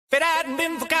If it hadn't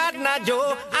been for Cotton Eye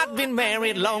Joe, I'd been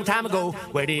married a long time ago.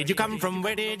 Where did you come from?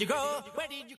 Where did you go? Where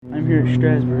did you... I'm here at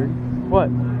Strasburg. What?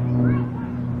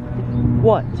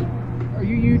 What? Are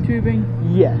you YouTubing?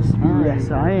 Yes. All yes,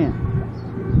 right. I am.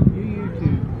 You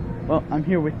YouTube. Well, I'm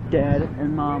here with Dad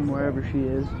and Mom, wherever she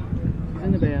is. She's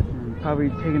in the bathroom. Probably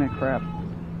taking a crap.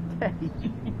 But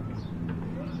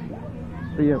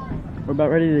yeah, we're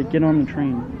about ready to get on the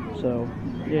train. So,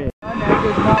 yeah. Done that,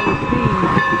 just not with steam.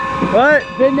 What?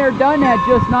 Been there, done that,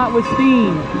 just not with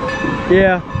steam.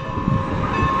 Yeah.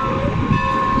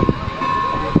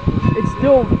 It's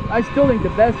still, I still think the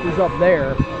best is up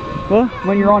there. What?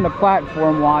 When you're on the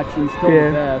platform watching, still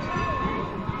the best.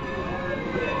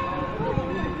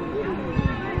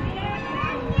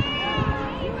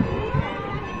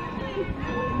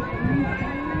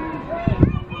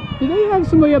 Do they have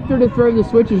somebody up there to throw the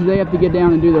switches, or do they have to get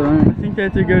down and do their own? I think they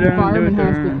have to go down and do it their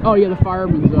own. Oh yeah, the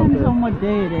fireman's up there. Depends on what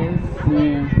day it is.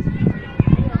 Yeah.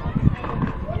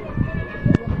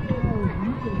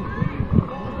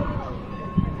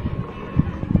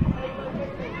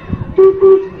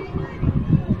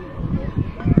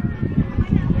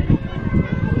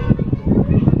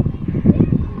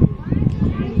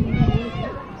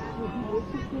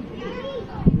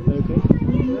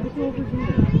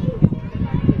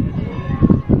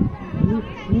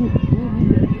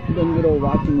 Then good old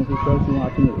watching with instruction,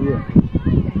 watching it here.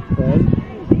 Okay.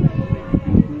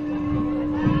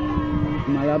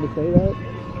 Am I allowed to say that?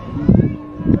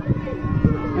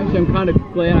 Actually, I'm kind of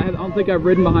glad. I don't think I've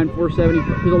ridden behind 470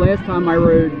 because the last time I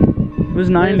rode It was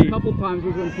 90. a couple times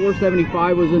was when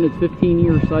 475 was in its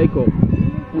 15-year cycle,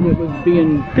 and it was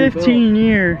being 15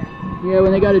 year. Yeah,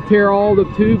 when they got to tear all the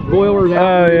tube boilers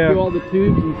out and yeah. do all the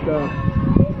tubes and stuff.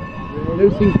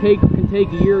 Those things can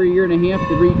take a year and a half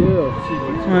to redo.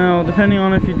 Well, depending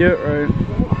on if you do it right.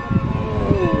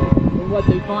 And what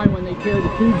they find when they tear the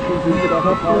tubes is into the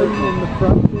hook in the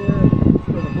front there, it's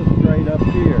going to hook right up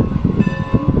here.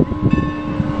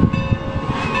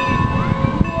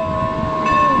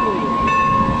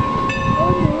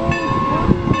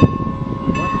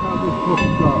 Watch how this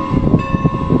hooks up.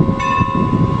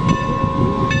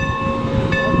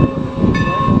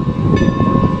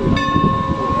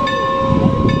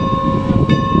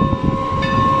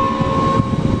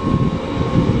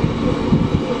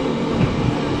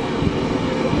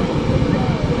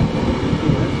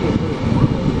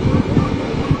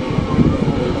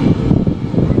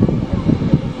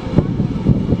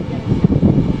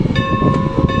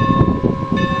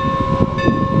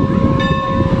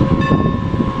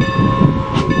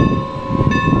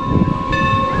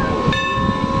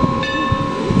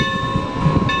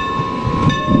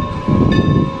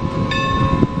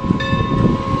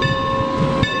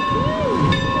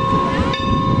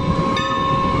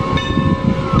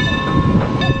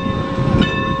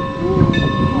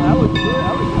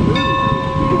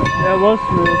 That was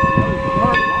smooth.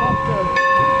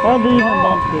 Well, they even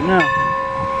bumped it now.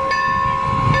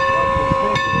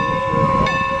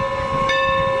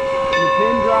 The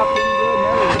pin dropped in good and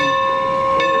everything.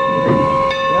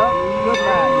 Yep, good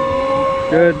ride.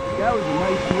 Good. That was a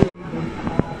nice move.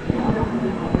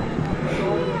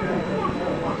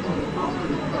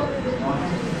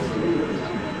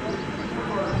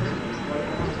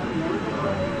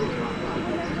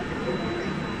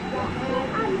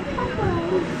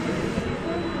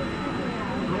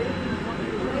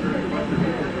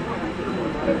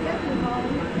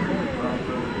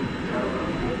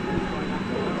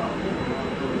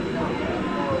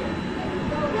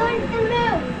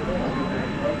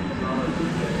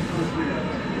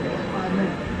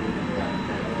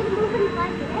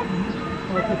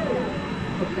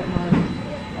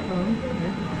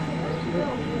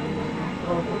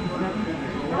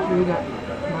 We got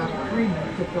my 3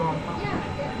 minutes to go on.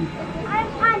 I'm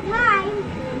on time.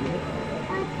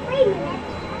 3 minutes.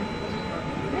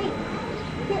 3,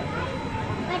 2, 1.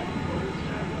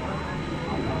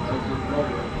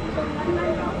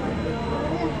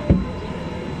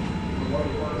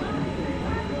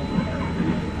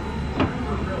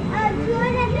 I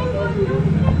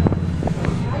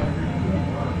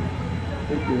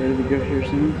think you're ready to go here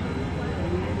soon.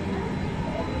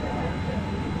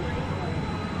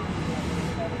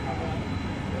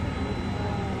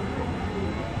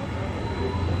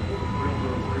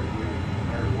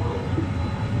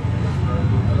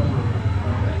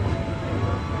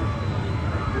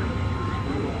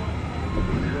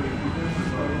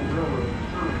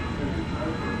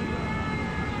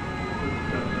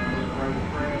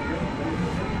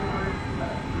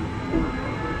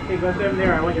 Hey, go stand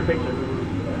there. I want your picture.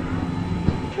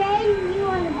 Train, you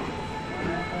on the back.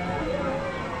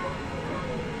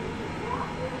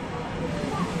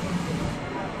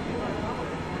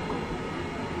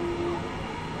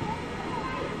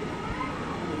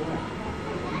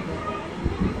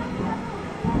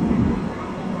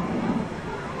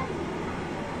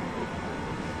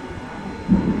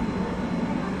 Here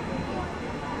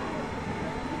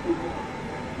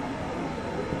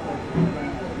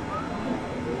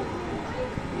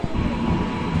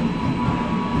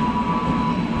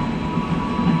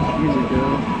we go.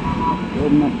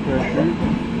 Building up pressure.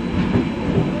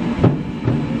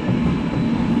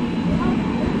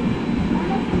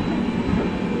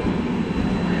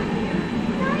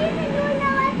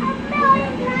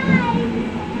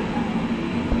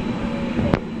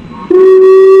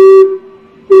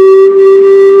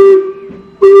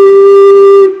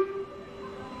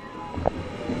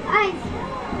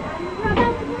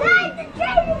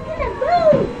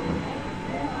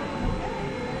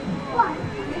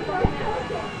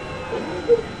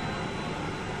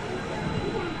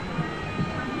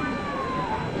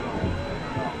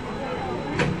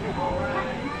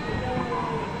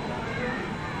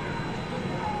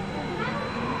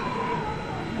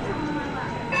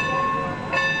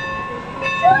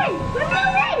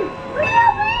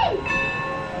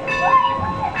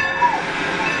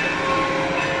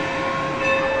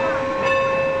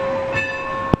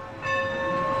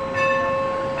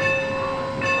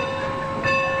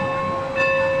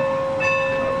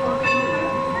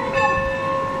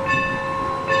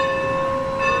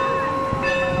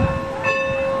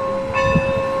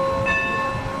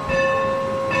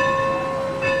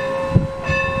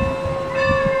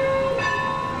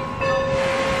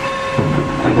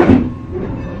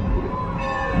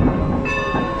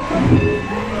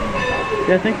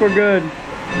 Yeah, I think we're good.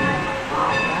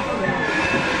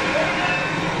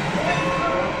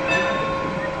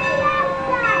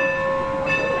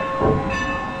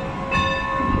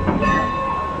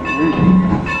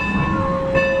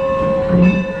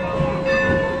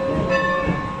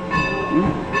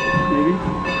 Maybe.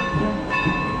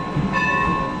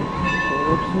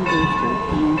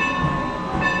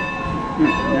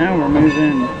 Now we're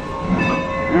moving.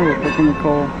 Now we're cooking the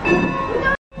coal.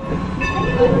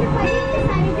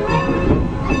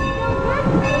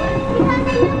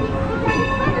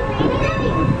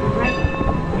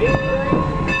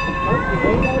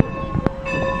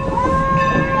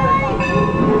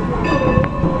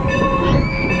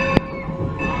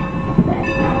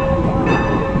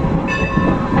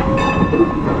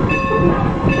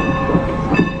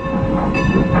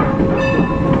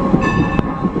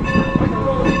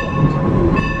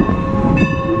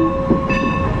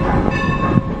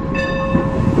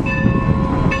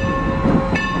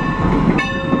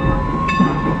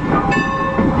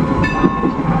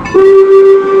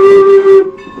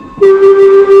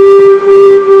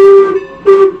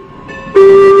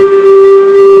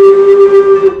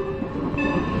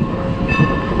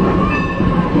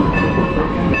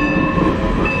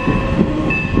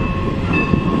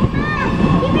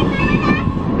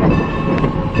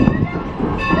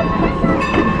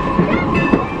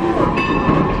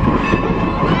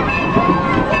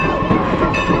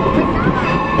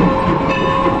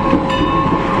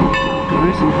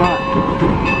 Nice and hot.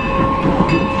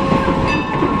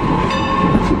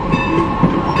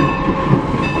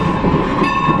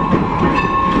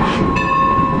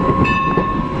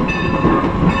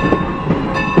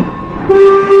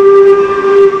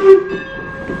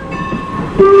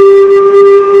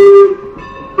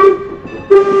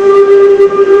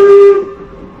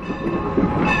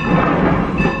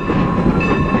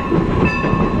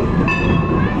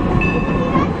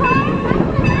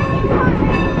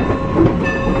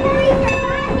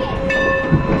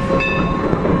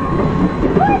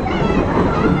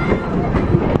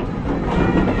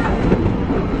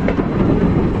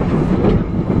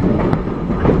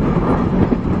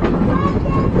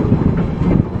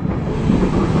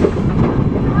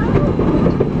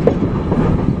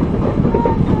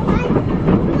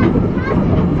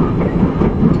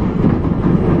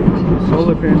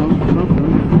 Solar panels or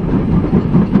something.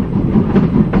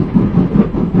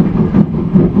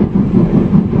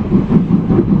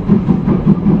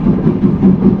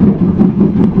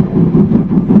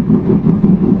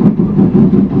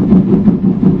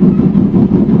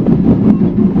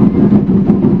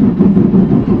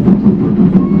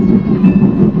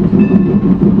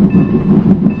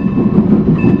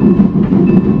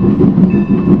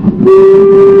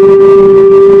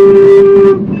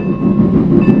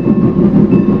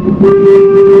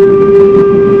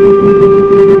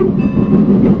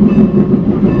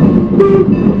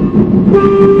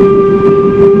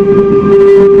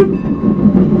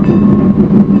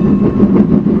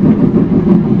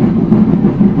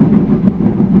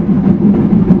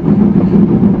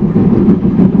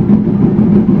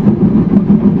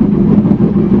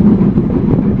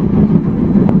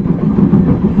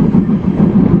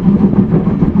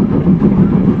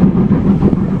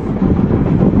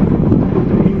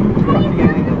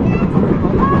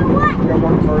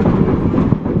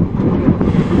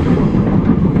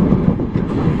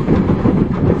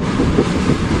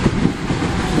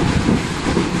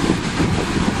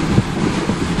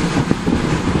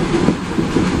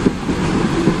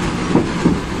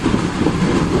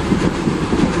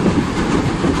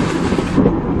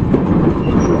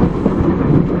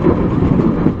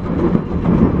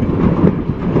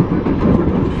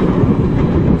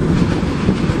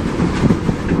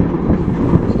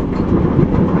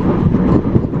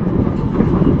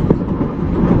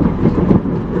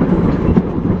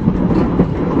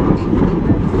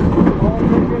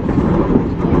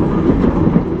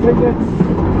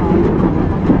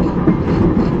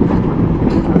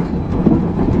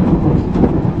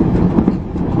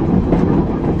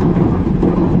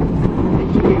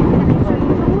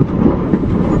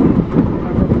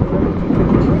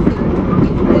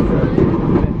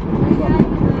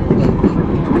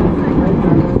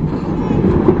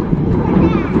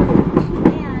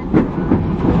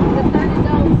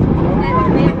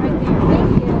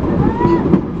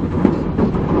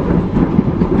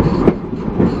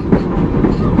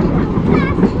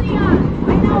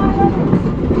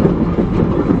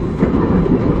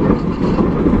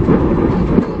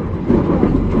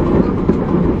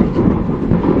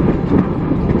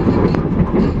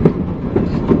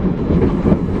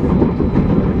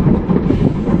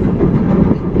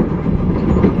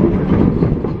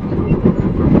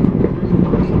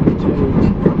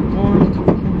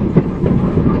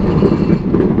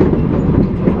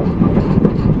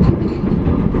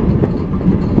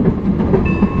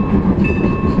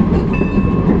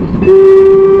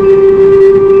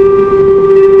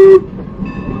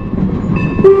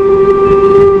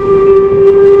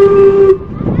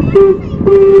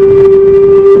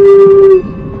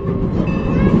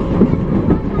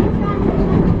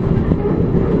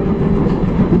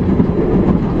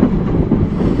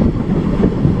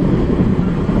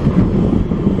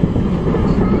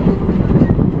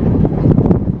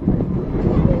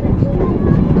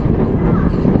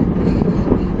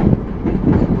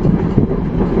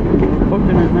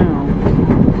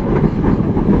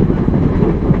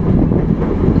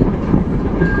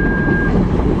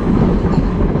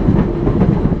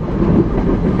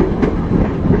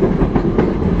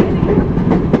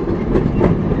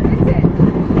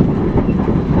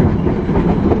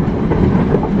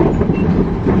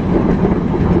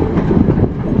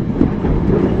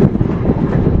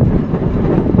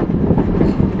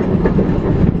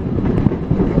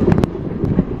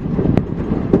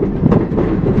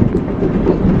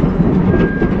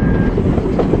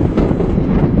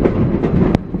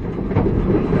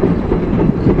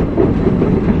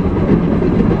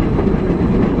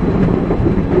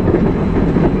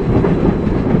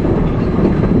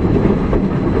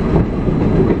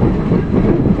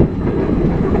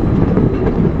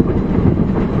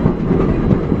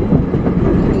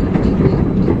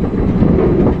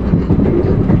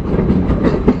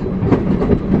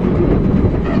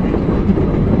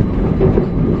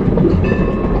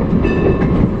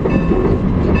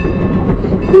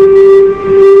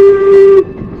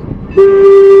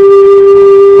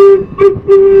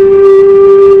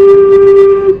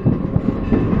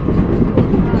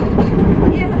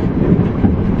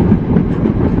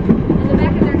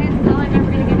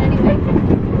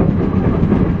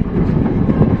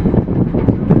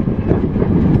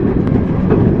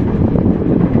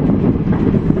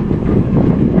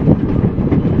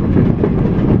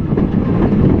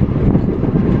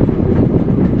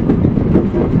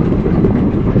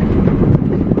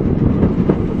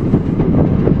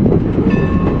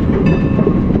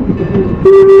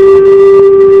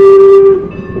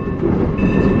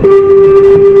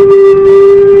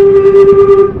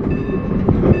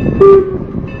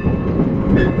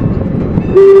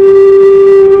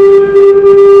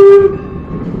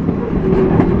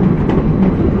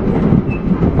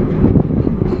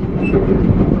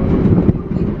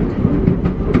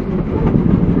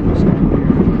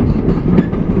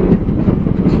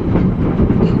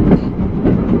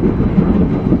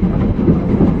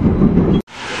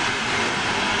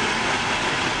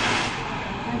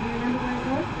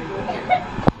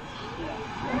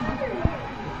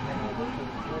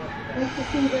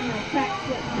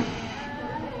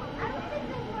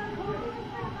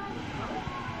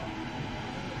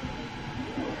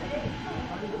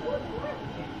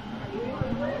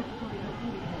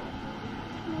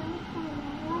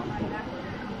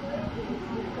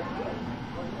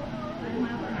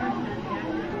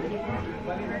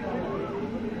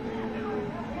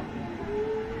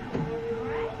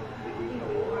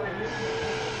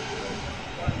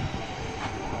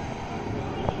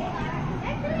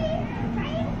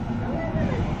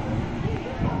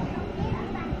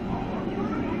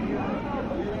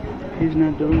 He's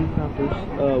not doing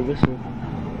Papa's whistle.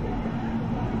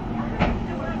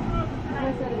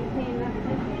 I said it came up,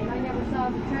 I never saw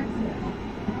the text yet.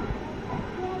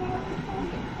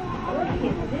 Look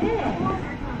at this.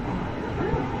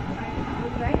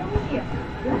 Right over here.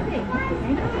 Good thing.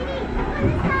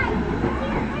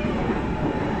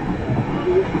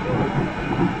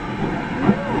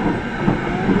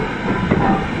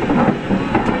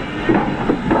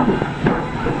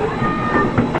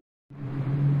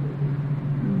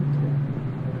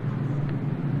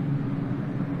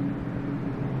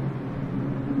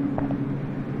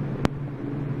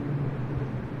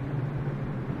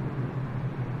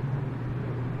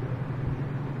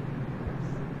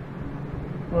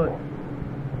 Look.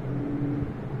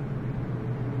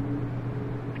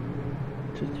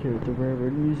 Just here at the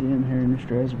Railroad Museum here in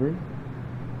Strasburg.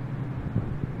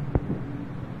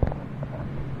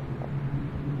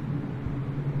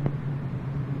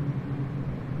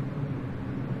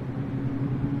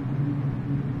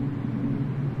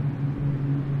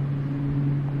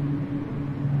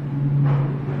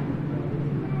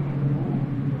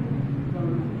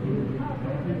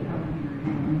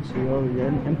 So we got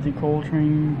an empty coal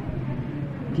train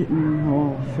getting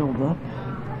all filled up.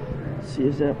 See,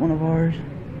 is that one of ours?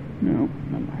 No,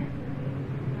 not mine.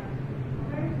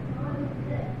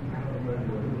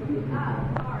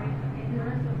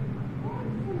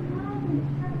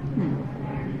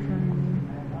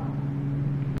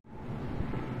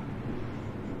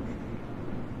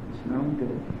 Smelling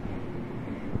good.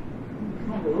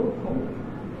 Smells a little cold.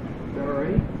 Is that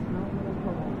alright? Smells a little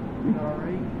cold. Is that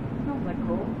alright? Smells like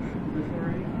cold. Is this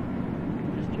alright?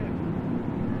 Just check.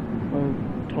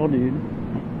 Tall dude.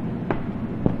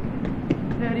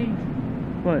 Teddy,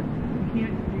 What? you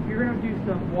can't, if you're gonna do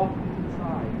stuff, walk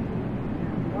inside.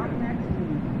 Walk next to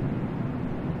me.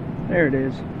 There it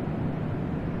is.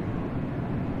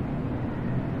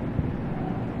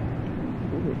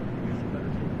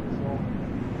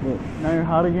 Look, now you're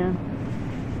hot again?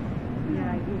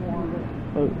 Yeah, you want it.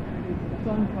 Oh, The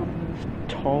sun comes in.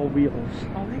 tall wheels.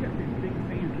 Oh, they got these big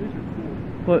fans. Those are cool.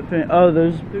 What fan? Oh,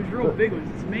 those. Those real big ones.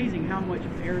 It's amazing how much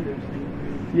air those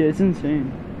things do. Yeah, it's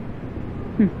insane.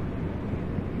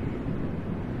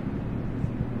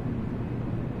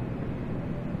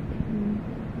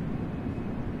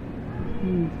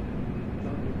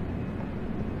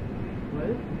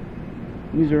 What?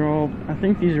 These are all, I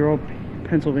think these are all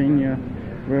Pennsylvania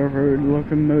Railroad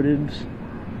locomotives.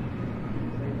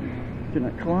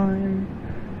 Gonna climb.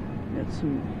 Got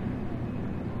some.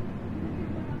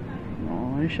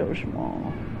 Oh, they so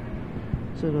small.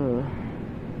 It's at a.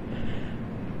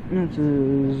 No, it's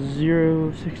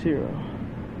a 060.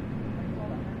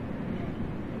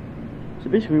 So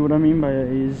basically, what I mean by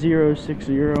a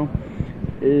 060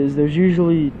 is there's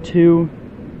usually two,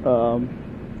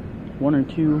 one or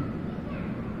two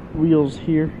wheels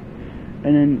here,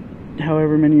 and then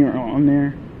however many are on there,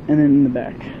 and then in the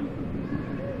back.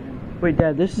 Wait,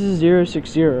 Dad, this is a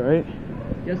 060, right?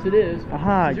 Yes, it is.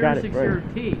 Aha, I got it right.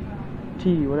 060T.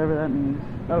 T, whatever that means.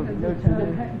 Oh, no tender.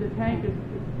 The tank is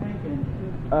tank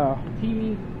engine. Oh. T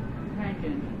means tank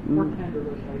engine. Or tender,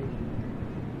 that's how you.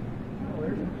 Oh,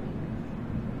 there's it.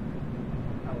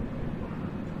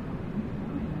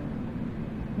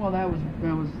 Well, that was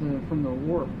from the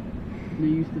war. They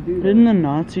used to do that. Didn't the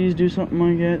Nazis do something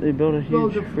like that? They built a huge Well,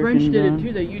 the French freaking did gun. it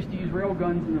too. They used to use rail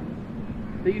guns, and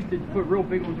they used to put real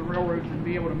big ones on railroads and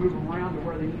be able to move around to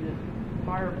where they needed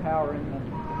firepower in the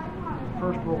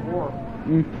First World War.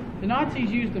 The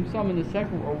Nazis used them some in the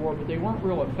Second World War, but they weren't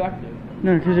real effective.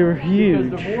 No, because they were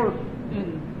huge. Because the war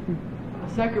in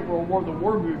the Second World War, the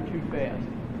war moved too fast.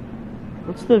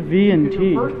 What's the V and In T?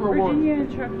 the First World War, and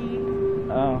Chucky.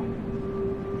 Oh.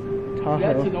 Tahoe.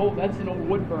 that's an old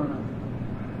wood burner.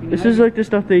 You know, This is like the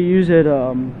stuff they use at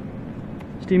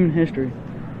Steam in history.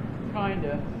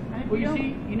 Kinda. Well, you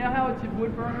see, you know how it's a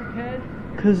wood burner head?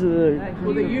 Because of the...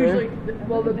 Well, they usually, the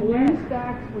balloon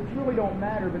stacks, which really don't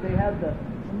matter, but they have the,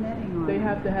 they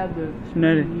have to have the...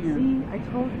 Netting. See, I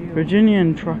told you. Virginia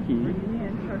and Truckee. Virginia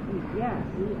and Truckee. Yeah,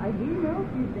 see, I do know a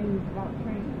few things about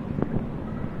training.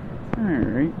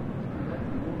 Alright.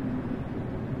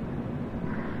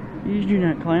 These do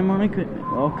not climb on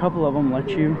equipment. Well, a couple of them let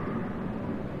you.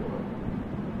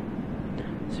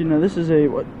 So, now this is a,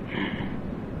 what?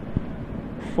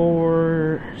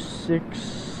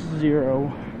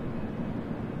 460.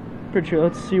 Pretty sure.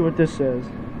 Let's see what this says.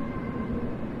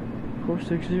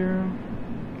 460.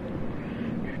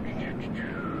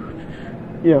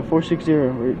 Yeah, 460.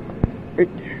 Right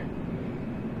there.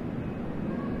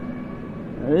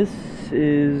 Now this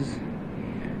is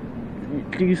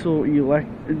diesel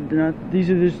these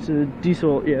are just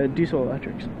diesel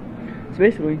electrics. So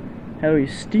basically, how a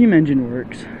steam engine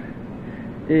works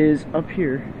is up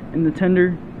here in the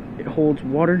tender. It holds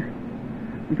water.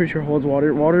 I'm pretty sure it holds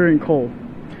water and coal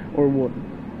or wood.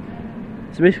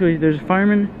 So basically, there's a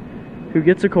fireman who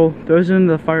gets the coal, throws it in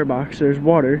the firebox. There's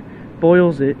water,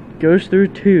 boils it, goes through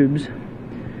tubes.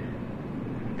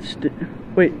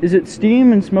 Wait, is it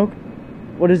steam and smoke?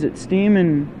 What is it? Steam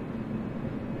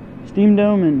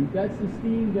dome and... That's the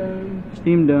steam dome.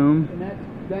 Steam dome. And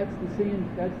that's the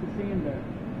sand dome.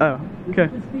 Oh, okay.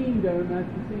 This is the steam dome, that's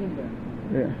the sand dome.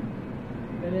 Yeah.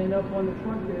 And then up on the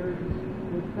front there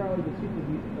was probably the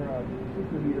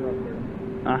superheater up there.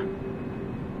 Ah.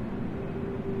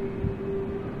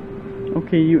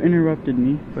 Okay, you interrupted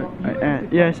me, but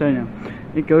yes, I know.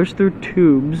 It goes through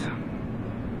tubes,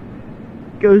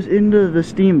 goes into the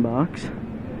steam box,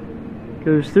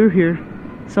 goes through here.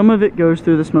 Some of it goes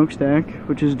through the smokestack,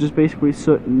 which is just basically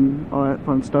soot and all that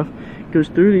fun stuff. Goes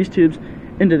through these tubes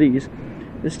into these.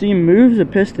 The steam moves a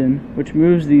piston, which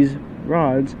moves these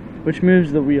rods, which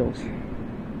moves the wheels.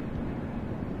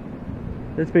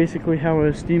 That's basically how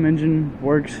a steam engine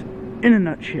works in a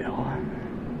nutshell.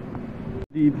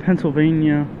 The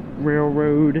Pennsylvania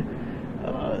Railroad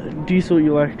diesel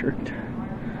electric.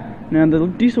 Now the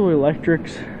diesel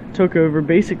electrics took over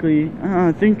basically,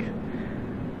 I think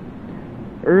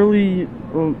late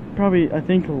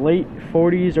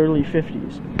 40s, early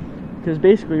 50s. Because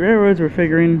basically railroads were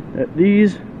figuring that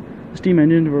these steam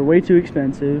engines were way too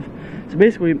expensive. So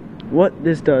basically what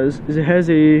this does is it has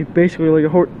basically like a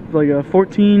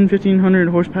 1500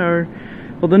 horsepower.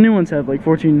 Well, the new ones have like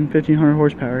 1500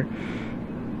 horsepower.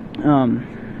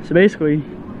 So basically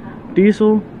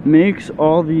diesel makes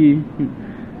all the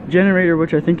generator,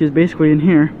 which I think is basically in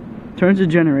here, turns the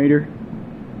generator,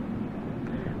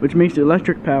 which makes the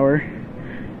electric power,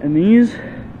 and these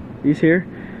here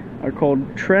are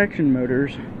called traction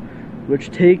motors, which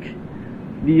take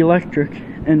the electric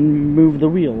and move the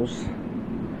wheels.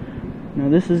 Now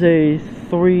this is a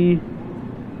three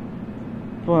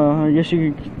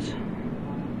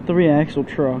axle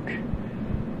truck.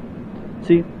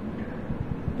 See,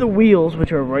 the wheels,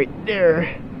 which are right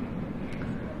there,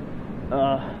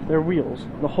 they're wheels.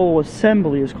 The whole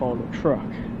assembly is called a truck,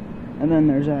 and then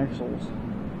there's axles.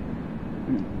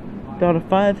 About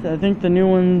I think the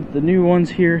new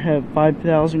ones here have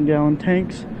 5,000 gallon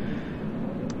tanks.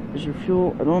 Is your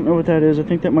fuel? I don't know what that is. I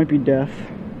think that might be DEF,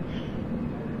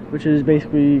 which is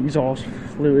basically exhaust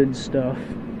fluid stuff.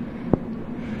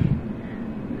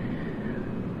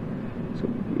 So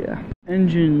yeah,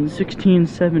 engine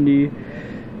 1670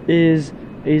 is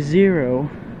a 060.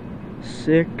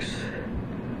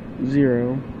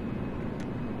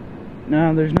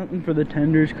 Now there's nothing for the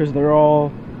tenders because they're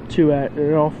all 4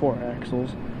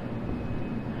 axles,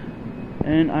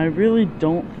 and I really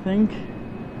don't think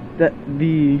that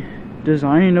the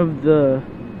design of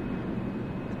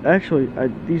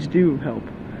these do help,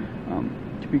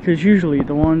 because usually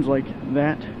the ones like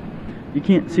that, you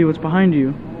can't see what's behind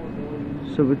you.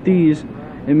 So with these,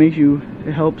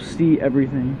 it helps see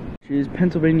everything. Which is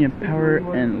Pennsylvania Power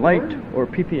and Light, or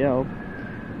PPL.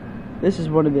 This is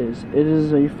what it is. It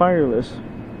is a fireless,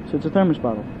 so it's a thermos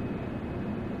bottle.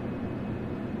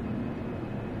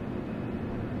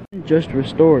 Just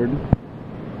restored.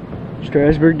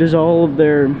 Strasburg does all of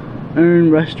their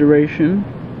own restoration,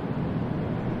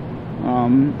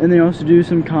 and they also do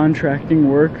some contracting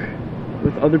work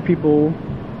with other people,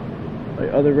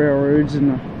 like other railroads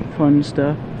and the fun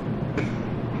stuff.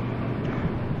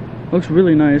 Looks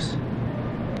really nice.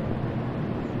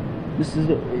 This is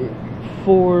a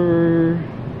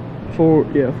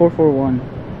 441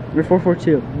 or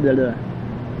 442,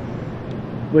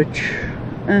 which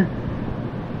I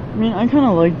mean, I kind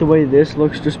of like the way this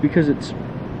looks just because it's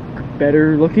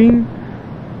better looking.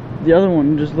 The other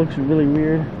one just looks really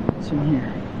weird. What's in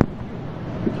here?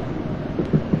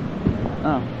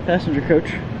 Oh, passenger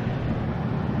coach.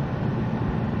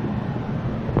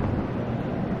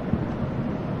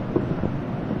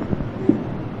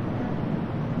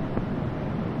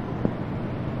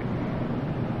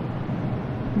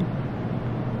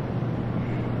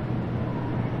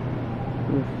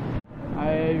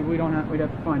 We'd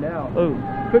have to find out. Oh,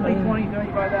 Could be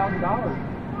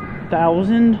 $20,000-$35,000.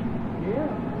 1,000?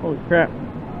 Yeah. Holy crap!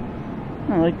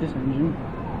 I like this engine.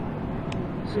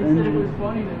 This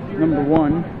engine, number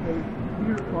one,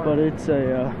 but it's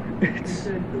a it's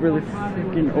really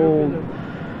freaking old.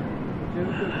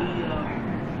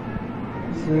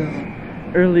 This is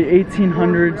early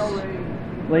 1800s,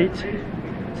 late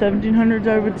 1700s,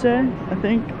 I would say. I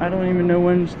think. I don't even know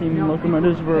when steam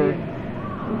locomotives were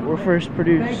first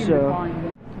produced. So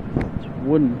it's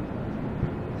wooden.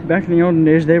 Back in the olden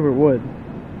days, they were wood,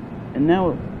 and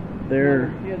now they're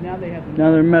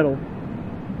metal.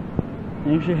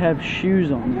 They actually have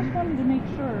shoes on them. I just wanted to make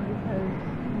sure because.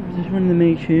 Just wanted to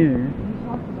make sure.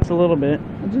 It's a little bit.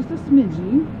 Just a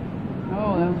smidgy.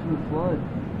 Oh, that was from the flood.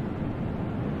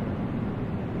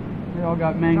 They all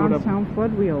got mangled up. Johnstown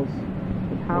flood wheels.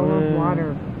 The power of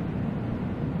water.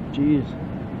 Jeez.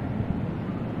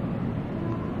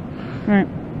 Alright.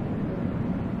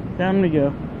 Time to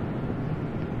go.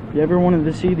 If you ever wanted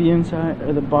to see the inside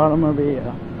or the bottom of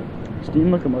a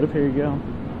steam locomotive, here you go.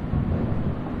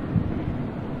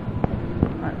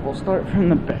 Alright, we'll start from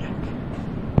the back.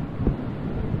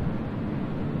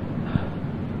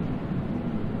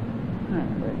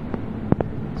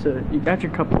 Alright. So you got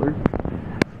your coupler,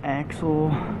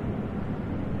 axle,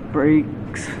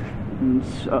 brakes, and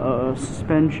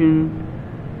suspension,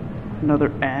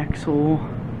 another axle,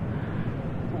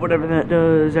 whatever that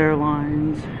does,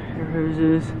 airlines, air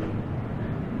hoses,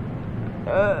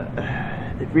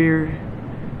 the rear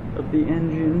of the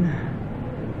engine.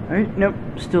 Alright, nope,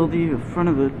 still the front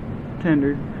of the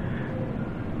tender,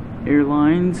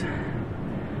 airlines,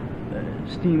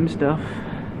 steam stuff,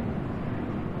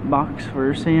 box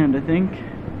for sand, I think.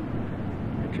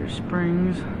 Got your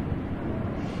springs.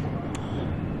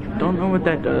 Don't know what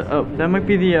that does. Oh, that might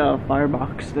be the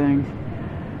firebox thing.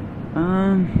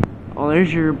 Oh,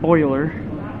 there's your boiler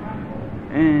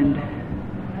and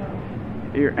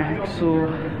your axle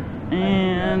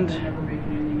and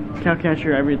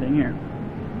cowcatcher, everything here.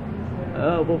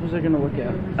 What was I gonna look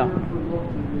at? Oh,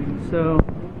 so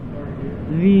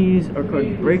these are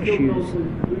called brake shoes.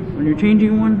 When you're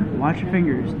changing one, watch your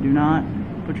fingers. Do not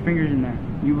put your fingers in there.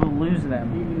 You will lose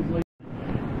them.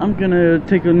 I'm gonna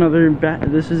take another back.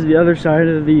 This is the other side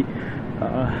of the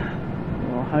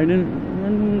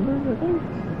Hindenburg, I think.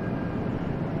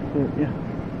 But yeah,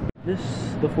 this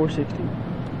the 460.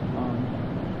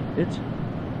 It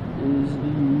is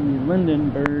the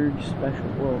Lindenberg Special.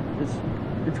 Well,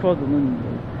 it's called the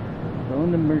Lindenberg. The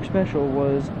Lindenberg Special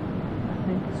was, I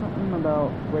think, something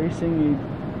about racing a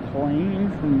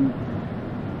plane from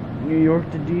New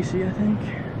York to DC, I think.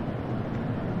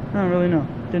 I don't really know.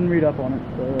 Didn't read up on it,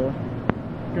 but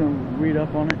I'm gonna read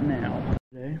up on it now.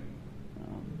 Today,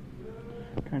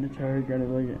 kind of tired. Got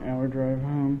like an hour drive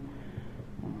home.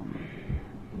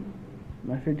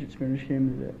 My fidget spinners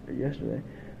came yesterday,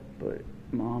 but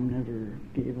Mom never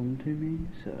gave them to me,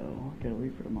 so I gotta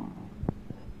wait for tomorrow. I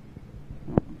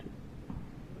don't want to.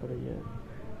 But yeah,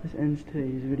 this ends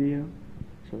today's video.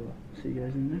 So see you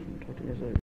guys in the next one. Talk to you guys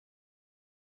later.